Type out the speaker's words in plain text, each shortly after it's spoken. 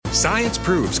Science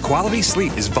proves quality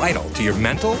sleep is vital to your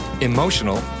mental,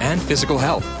 emotional, and physical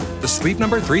health. The Sleep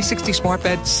Number 360 smart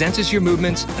bed senses your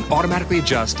movements and automatically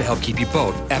adjusts to help keep you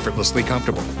both effortlessly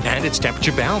comfortable. And it's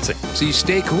temperature balancing, so you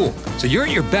stay cool. So you're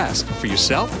at your best for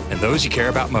yourself and those you care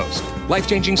about most.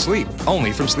 Life-changing sleep,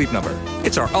 only from Sleep Number.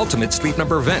 It's our ultimate Sleep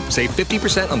Number event. Save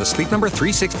 50% on the Sleep Number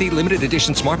 360 limited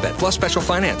edition smart bed, plus special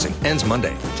financing. Ends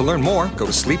Monday. To learn more, go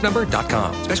to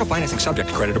sleepnumber.com. Special financing subject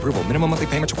to credit approval. Minimum monthly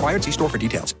payments required. See store for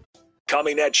details.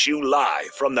 Coming at you live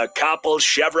from the Koppel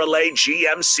Chevrolet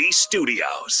GMC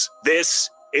studios. This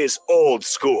is Old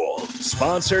School,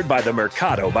 sponsored by the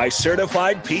Mercado by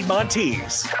Certified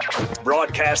Piedmontese.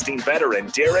 Broadcasting veteran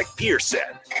Derek Pearson.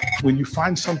 When you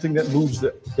find something that moves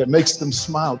that makes them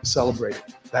smile, celebrate it.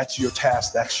 That's your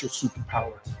task. That's your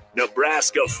superpower.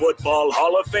 Nebraska Football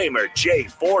Hall of Famer Jay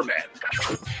Foreman.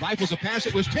 Rifles a pass.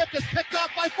 It was tipped. It's picked off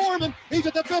by Foreman. He's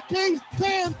at the 15,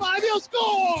 10, 5. He'll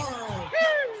score!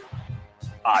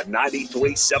 On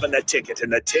 93.7 The Ticket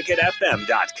and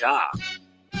theticketfm.com.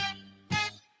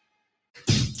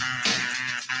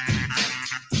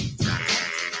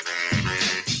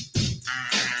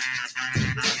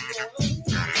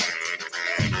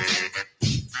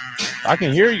 I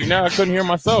can hear you now. I couldn't hear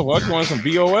myself. I just wanted some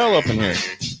VOL up in here.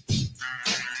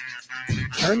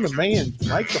 Turn the man's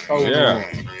microphone on.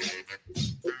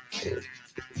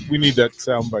 We need that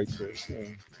soundbite too.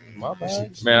 My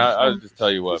bad. Man, I'll just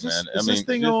tell you what, man. Is this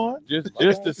thing on?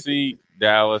 Just to see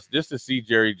Dallas, just to see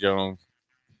Jerry Jones.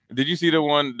 Did you see the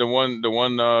one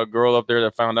girl up there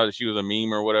that found out that she was a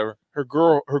meme or whatever? Her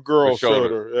girl showed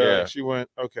her. Yeah. She went,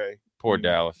 okay. Poor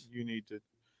Dallas. You need to.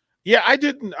 Yeah, I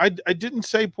didn't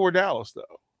say poor Dallas though.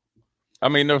 I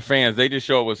mean, the fans, they just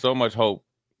show up with so much hope,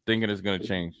 thinking it's going to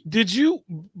change. Did you,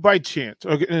 by chance?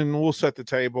 Okay, and we'll set the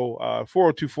table.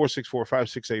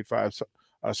 402-464-5685.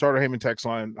 Sartor Heyman text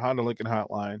line, Honda Lincoln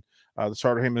hotline, the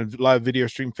Sartor Heyman live video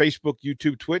stream, Facebook,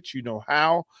 YouTube, Twitch. You know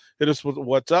how. Hit us with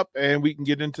what's up, and we can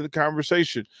get into the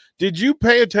conversation. Did you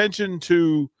pay attention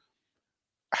to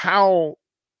how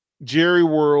Jerry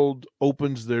World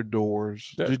opens their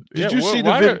doors? Did you see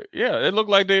the video? Yeah, it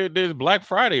looked like there's Black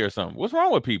Friday or something. What's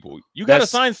wrong with people? You got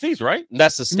assigned seats, right?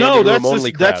 That's the standing room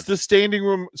only crowd. That's the standing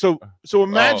room. So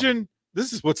imagine,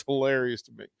 this is what's hilarious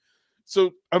to me.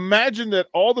 So imagine that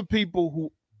all the people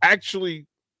who actually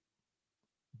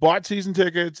bought season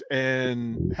tickets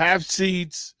and have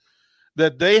seats,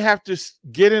 that they have to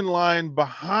get in line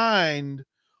behind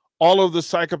all of the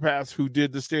psychopaths who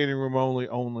did the standing room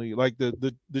only, like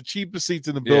the cheapest seats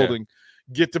in the building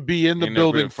get to be in the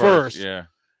building first. Yeah.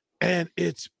 And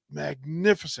it's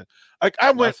magnificent. Like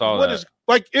I went, I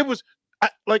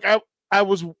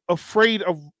was afraid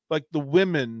of like the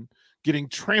women getting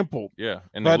trampled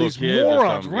and by these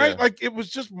morons, right? Yeah. Like it was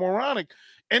just moronic.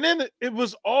 And then it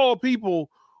was all people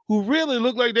who really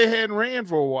looked like they hadn't ran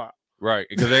for a while. Right.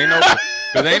 Because ain't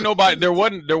nobody there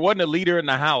wasn't a leader in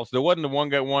the house. There wasn't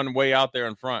the one way out there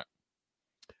in front.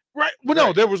 Right. Well,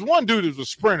 no, there was one dude who was a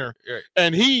sprinter,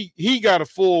 and he got a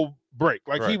full break.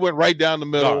 Like he went right down the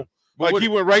middle. He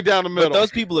went right down the middle. But those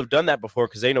people have done that before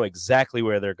because they know exactly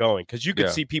where they're going. Because you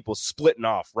could see people splitting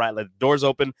off, right? Like the doors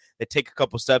open, they take a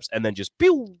couple steps, and then just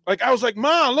pew. Like I was like,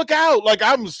 "Mom, look out!" Like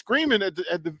I'm screaming at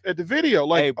the video.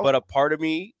 Like, hey, but a part of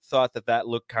me thought that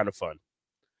looked kind of fun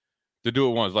to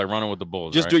do it once, like running with the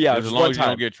Bulls. Just right? do, yeah, as just long one as time. You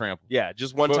don't get trampled. Yeah,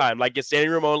 just one time. Like get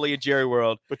standing room only at Jerry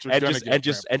World, and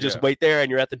just wait there, and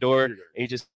you're at the door, and you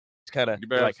just kind of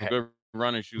have some good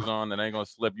running shoes on that ain't gonna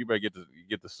slip. You better get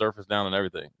the surface down and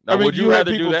everything. Now, would you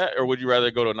rather do that, or would you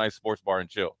rather go to a nice sports bar and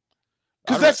chill?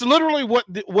 Because that's literally what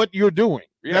you're doing.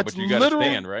 Yeah, that's but you got to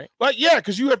stand, right? Like, yeah,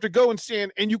 because you have to go and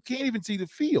stand, and you can't even see the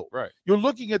field. Right. You're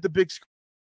looking at the big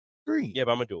screen. Yeah,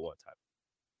 but I'm gonna do it one time,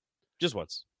 just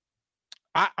once.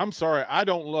 I'm sorry, I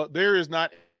don't love. There is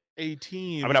not a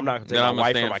team. I mean, I'm not going to take my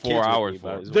wife or my 4 hours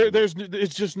kids for it.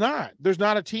 It's just not. There's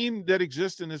not a team that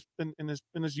exists in this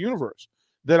universe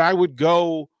that I would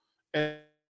go and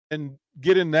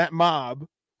get in that mob.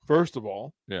 First of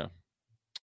all, yeah.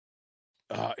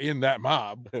 In that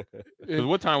mob.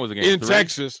 What time was the game? In 3?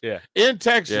 Texas. Yeah. In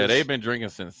Texas. Yeah, they've been drinking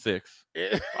since 6.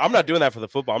 I'm not doing that for the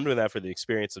football. I'm doing that for the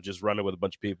experience of just running with a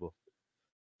bunch of people.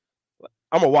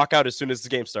 I'm gonna walk out as soon as the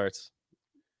game starts.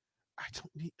 I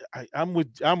don't need.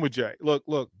 I'm with Jay.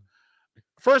 Look.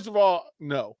 First of all,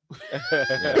 no.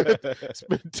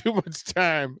 Spend too much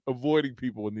time avoiding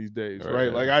people in these days,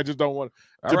 right? Like I just don't want.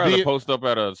 I'd rather post up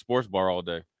at a sports bar all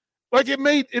day. Like it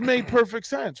made perfect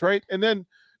sense, right? And then,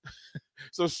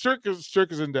 so Strick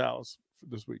is in Dallas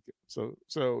this weekend.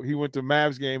 So he went to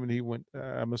Mavs game and he went.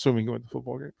 I'm assuming he went to the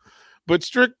football game. But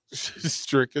Strick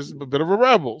is a bit of a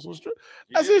rebel. So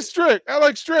I say Strick. I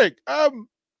like Strick. Hey,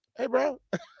 bro.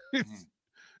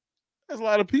 There's a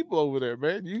lot of people over there,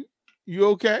 man. You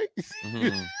okay?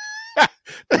 Mhm.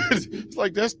 It's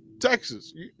like that's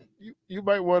Texas. You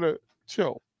might want to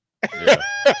chill. Yeah.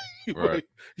 Right.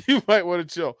 You might want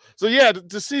to chill. So yeah,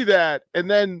 to see that, and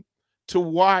then to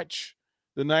watch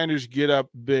the Niners get up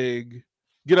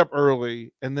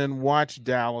early, and then watch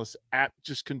Dallas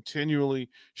just continually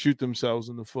shoot themselves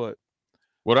in the foot.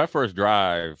 Well, that first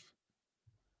drive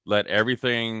let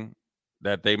everything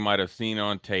that they might have seen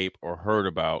on tape or heard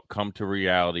about come to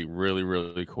reality really,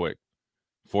 really quick.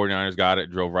 49ers got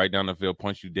it, drove right down the field,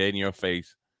 punched you dead in your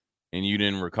face, and you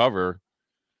didn't recover.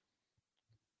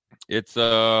 It's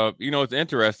it's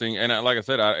interesting, and like I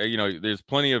said, there's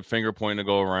plenty of finger pointing to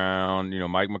go around.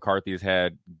 Mike McCarthy has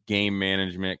had game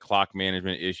management, clock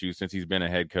management issues since he's been a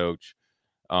head coach.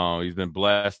 He's been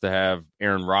blessed to have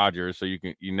Aaron Rodgers, so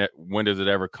when does it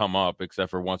ever come up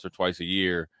except for once or twice a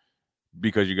year,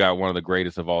 because you got one of the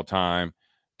greatest of all time.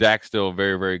 Dak's still a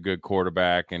very, very good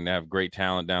quarterback and have great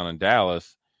talent down in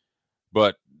Dallas,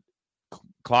 but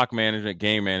clock management,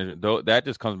 game management, that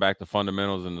just comes back to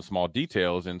fundamentals and the small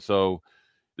details. And so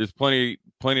there's plenty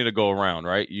to go around,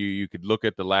 right? You could look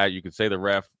at the lag, you could say the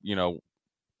ref,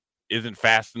 isn't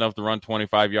fast enough to run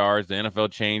 25 yards. The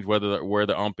NFL changed where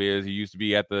the ump is. He used to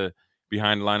be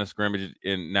behind the line of scrimmage,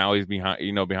 and now he's behind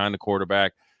the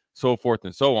quarterback, so forth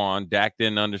and so on. Dak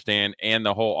didn't understand, and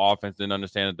the whole offense didn't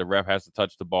understand that the ref has to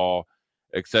touch the ball,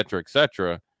 et cetera, et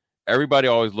cetera. Everybody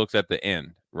always looks at the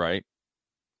end, right?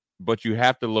 But you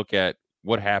have to look at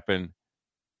what happened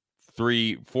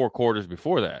 3-4 quarters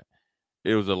before that.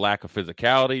 It was a lack of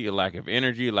physicality, a lack of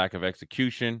energy, a lack of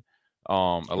execution,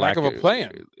 a lack of a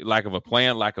plan, lack of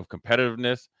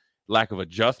competitiveness, lack of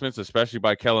adjustments, especially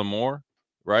by Kellen Moore,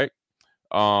 right?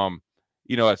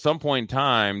 At some point in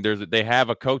time, they have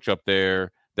a coach up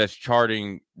there that's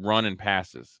charting run and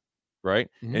passes,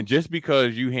 right? Mm-hmm. And just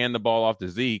because you hand the ball off to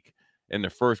Zeke in the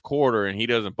first quarter and he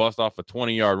doesn't bust off a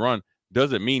 20-yard run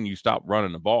doesn't mean you stop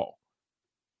running the ball.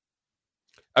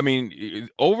 I mean,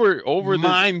 over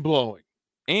mind-blowing.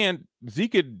 And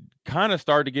Zeke had kind of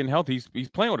started getting healthy. He's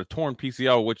playing with a torn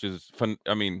PCL, which is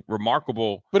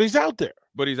remarkable. But he's out there.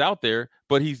 But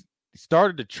he's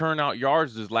started to churn out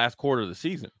yards this last quarter of the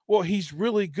season. Well, he's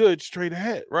really good straight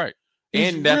ahead. Right.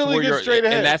 And that's really good straight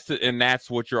ahead. And that's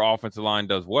what your offensive line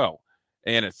does well.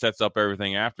 And it sets up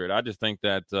everything after it. I just think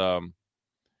that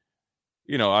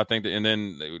and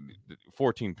then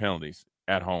 14 penalties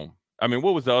at home. I mean,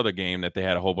 what was the other game that they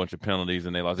had a whole bunch of penalties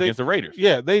and they lost against the Raiders?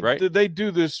 Yeah, they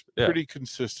do this pretty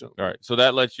consistently. All right, so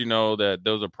that lets you know that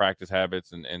those are practice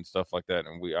habits and stuff like that.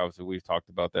 And we've talked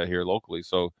about that here locally.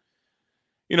 So,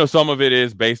 some of it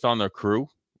is based on their crew,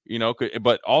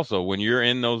 but also when you're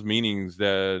in those meetings,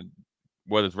 that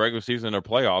whether it's regular season or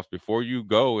playoffs, before you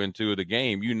go into the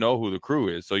game, who the crew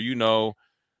is. So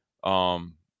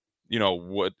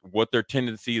what their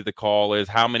tendency to call is,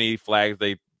 how many flags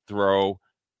they throw,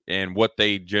 and what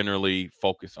they generally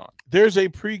focus on. There's a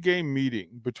pregame meeting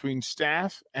between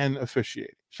staff and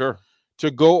officiating. Sure.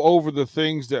 To go over the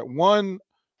things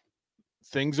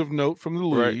things of note from the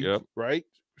league, right?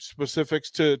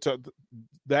 Specifics to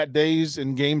that day's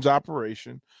and game's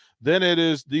operation. Then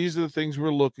these are the things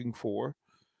we're looking for.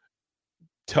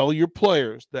 Tell your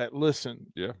players that,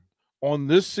 listen, on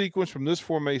this sequence from this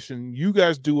formation, you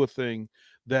guys do a thing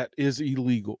that is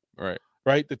illegal.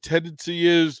 Right? The tendency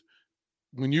is,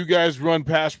 when you guys run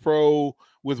pass pro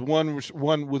with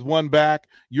one back,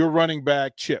 your running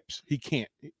back chips. He can't.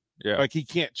 Yeah. He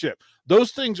can't chip.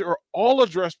 Those things are all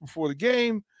addressed before the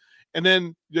game, and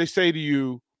then they say to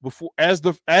you before as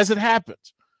it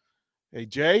happens, "Hey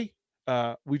Jay,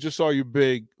 we just saw your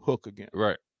big hook again."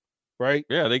 Right?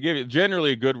 Yeah, they give you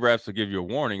generally good refs to give you a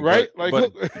warning. Right?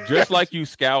 But just like you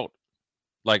scout,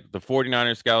 like the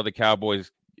 49ers scout the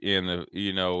Cowboys and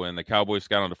the Cowboys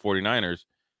scout on the 49ers.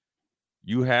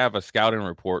 You have a scouting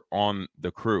report on the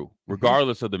crew,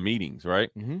 regardless of the meetings, right?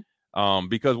 Mm-hmm.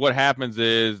 Because what happens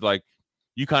is,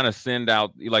 you kind of send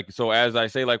out, so as I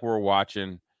say, we're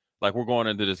watching, we're going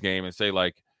into this game and say,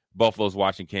 Buffalo's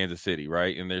watching Kansas City,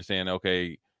 right? And they're saying,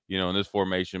 okay, in this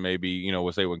formation, maybe,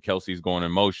 we'll say when Kelsey's going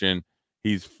in motion,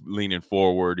 he's leaning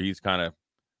forward, he's kind of a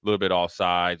little bit off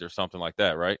sides or something like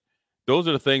that, right? Those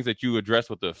are the things that you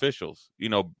address with the officials,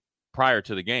 prior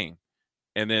to the game.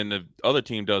 And then the other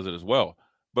team does it as well.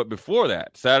 But before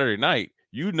that, Saturday night,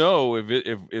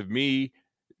 if me,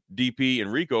 DP,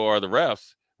 and Rico are the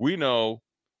refs, we know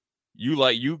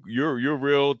you're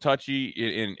real touchy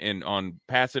in on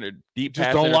passing it deep.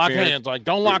 Just don't lock hands.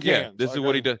 Don't lock hands. This is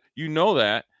what he does.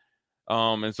 That.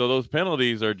 And so those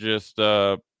penalties are just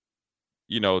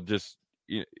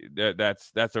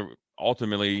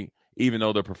ultimately even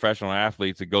though they're professional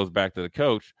athletes, it goes back to the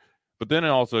coach. But then it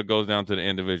also goes down to the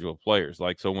individual players.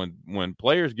 Like, so when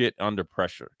players get under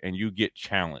pressure and you get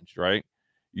challenged, right?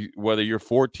 Whether you're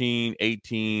 14,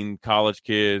 18, college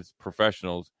kids,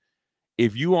 professionals,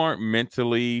 if you aren't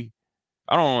mentally,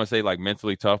 I don't want to say like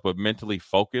mentally tough, but mentally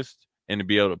focused and to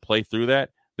be able to play through that,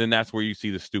 then that's where you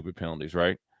see the stupid penalties,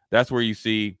 right? That's where you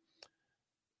see,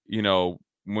 you know,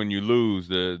 when you lose,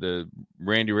 the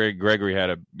Randy Gregory had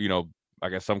a, you know, I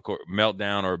guess some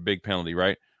meltdown or a big penalty,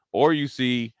 right? Or you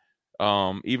see,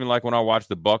 even like when I watched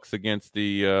the Bucks against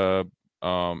the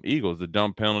Eagles, the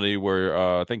dumb penalty where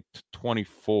I think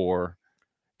 24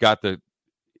 had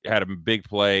a big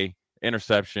play,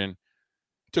 interception,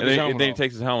 and then he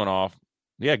takes his helmet off.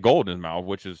 He had gold in his mouth,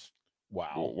 which is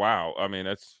wow. I mean,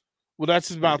 that's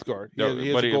his mouth guard.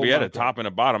 But he had a top and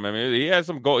a bottom. I mean, he had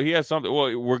some gold. He had something. Well,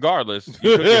 regardless,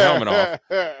 you took your helmet off.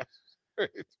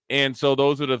 And so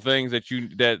those are the things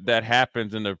that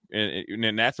happens and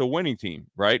that's a winning team,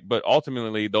 right? But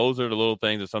ultimately, those are the little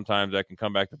things that sometimes that can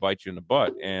come back to bite you in the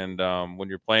butt. And when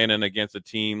you're playing against a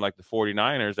team like the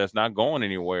 49ers that's not going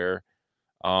anywhere,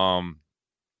 you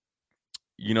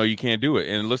know, you can't do it.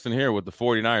 And listen here with the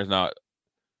 49ers now,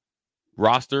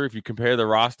 roster, if you compare the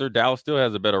roster, Dallas still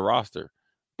has a better roster.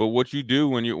 But what you do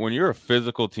when you're a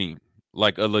physical team,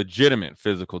 like a legitimate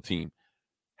physical team,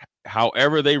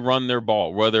 however they run their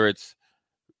ball, whether it's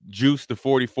Juice the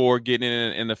 44 getting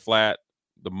in the flat,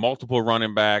 the multiple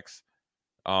running backs,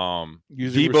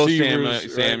 Deebo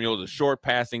Samuel, the short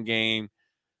passing game,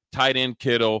 tight end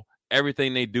Kittle,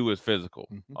 everything they do is physical.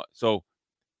 So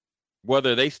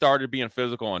whether they started being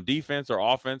physical on defense or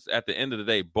offense, at the end of the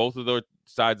day, both of those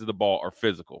sides of the ball are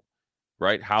physical,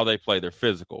 right? How they play, they're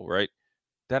physical, right?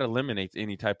 That eliminates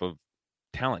any type of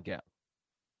talent gap.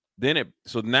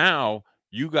 So now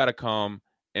you got to come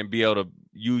and be able to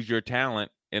use your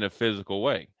talent in a physical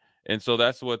way. And so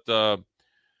that's what,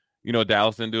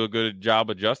 Dallas didn't do a good job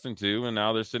adjusting to, and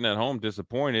now they're sitting at home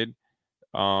disappointed.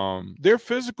 Their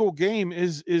physical game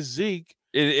is Zeke.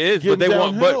 It is, but they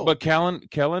won't. But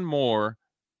Kellen Moore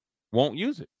won't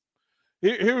use it.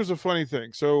 Here's a funny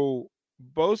thing. So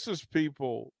Bosa's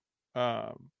people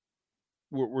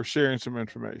were sharing some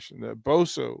information that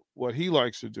Bosa, what he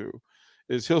likes to do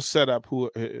is he'll set up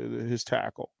his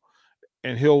tackle,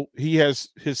 and he has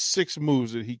his 6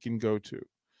 moves that he can go to,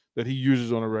 that he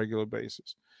uses on a regular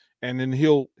basis, and then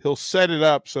he'll set it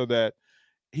up so that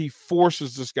he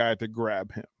forces this guy to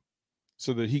grab him,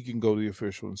 so that he can go to the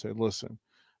official and say, "Listen,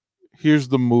 here's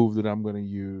the move that I'm going to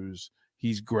use.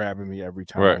 He's grabbing me every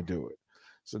time I do it."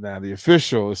 So now the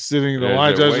official is sitting in the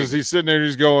line judges. He's sitting there,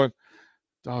 he's going,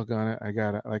 "Doggone it, I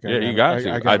got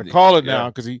to call it now,"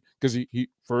 because he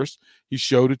first he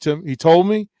showed it to me. He told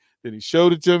me, then he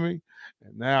showed it to me,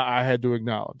 and now I had to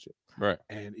acknowledge it. Right.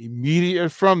 And immediately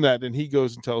from that, then he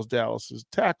goes and tells Dallas's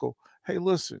tackle, "Hey,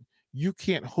 listen, you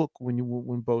can't hook when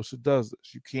Bosa does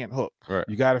this. You can't hook. Right.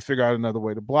 You got to figure out another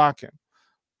way to block him."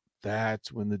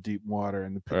 That's when the deep water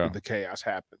and the chaos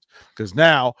happens, because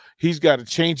now he's got to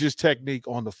change his technique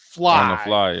on the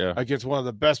fly, against one of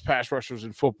the best pass rushers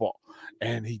in football,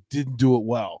 and he didn't do it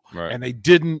well. Right. And they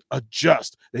didn't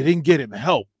adjust. They didn't get him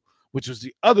help, which was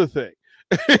the other thing.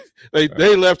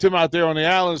 They left him out there on the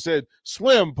island and said,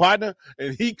 "Swim, partner,"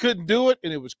 and he couldn't do it,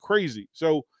 and it was crazy.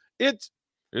 So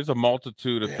there's a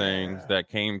multitude of things that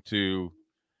came to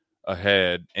a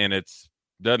head, and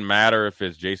doesn't matter if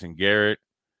it's Jason Garrett,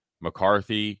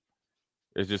 McCarthy.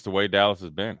 It's just the way Dallas has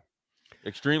been.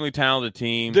 Extremely talented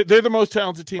team. They're the most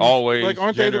talented team. Always, like,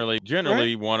 aren't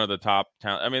generally one of the top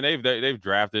talent. I mean, they've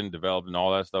drafted and developed and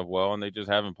all that stuff well, and they just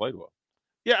haven't played well.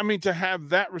 Yeah, I mean, to have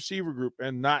that receiver group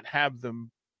and not have them,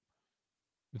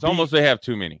 it's almost they have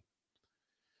too many.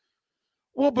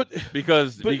 Well,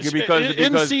 because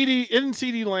isn't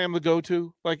CD Lamb the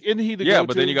go-to? Like, isn't he the go-to? Yeah,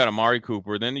 but then you got Amari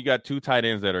Cooper. Then you got 2 tight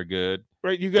ends that are good.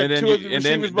 Right, you got 2 of the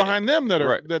receivers behind them that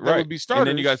would be starters. And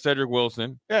then you got Cedric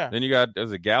Wilson. Yeah. Then you got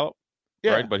Gallup.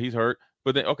 Yeah. Right, but he's hurt.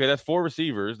 But then that's 4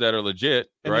 receivers that are legit,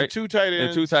 and right? Then 2 tight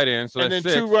ends. And 2 tight ends. So and that's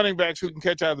then 6. 2 running backs who can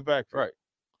catch out of the backfield. Right.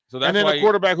 So that's and then why a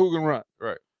quarterback who can run.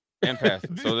 Right. And pass.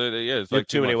 So it's like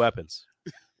too many weapons.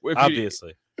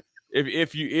 Obviously.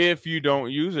 If you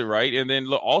don't use it right, and then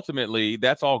ultimately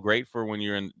that's all great for when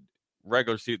you're in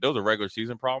regular season. Those are regular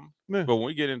season problems. Yeah. But when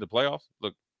we get into playoffs,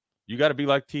 look, you got to be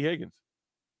like T. Higgins.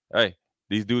 Hey,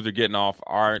 these dudes are getting off.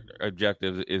 Our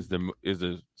objective is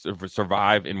to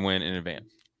survive and win in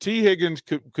advance. T. Higgins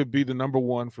could be the number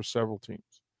 1 for several teams.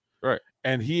 Right.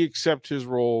 And he accepts his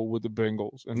role with the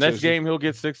Bengals. And next game he'll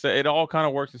get 6. It all kind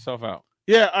of works itself out.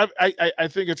 Yeah, I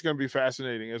think it's going to be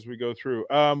fascinating as we go through.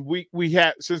 We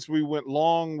had, since we went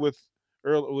long with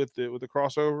the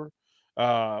crossover,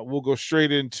 we'll go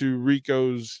straight into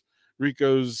Rico's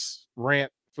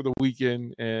rant for the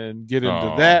weekend and get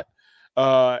into that.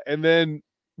 And then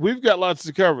we've got lots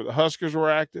to cover. The Huskers were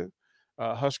active.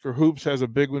 Husker Hoops has a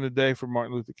big one today for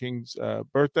Martin Luther King's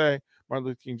birthday, Martin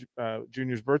Luther King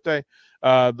Jr.'s birthday.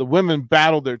 The women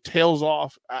battled their tails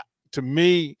off. To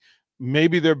me,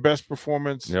 maybe their best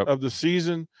performance of the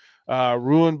season,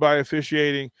 ruined by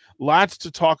officiating. Lots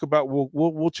to talk about.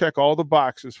 We'll check all the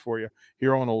boxes for you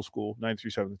here on Old School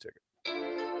 93.7 The Ticket.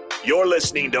 You're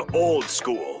listening to Old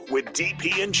School with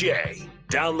DP and J.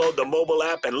 Download the mobile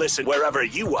app and listen wherever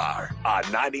you are on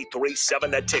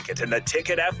 93.7 The Ticket and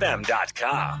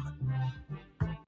theticketfm.com.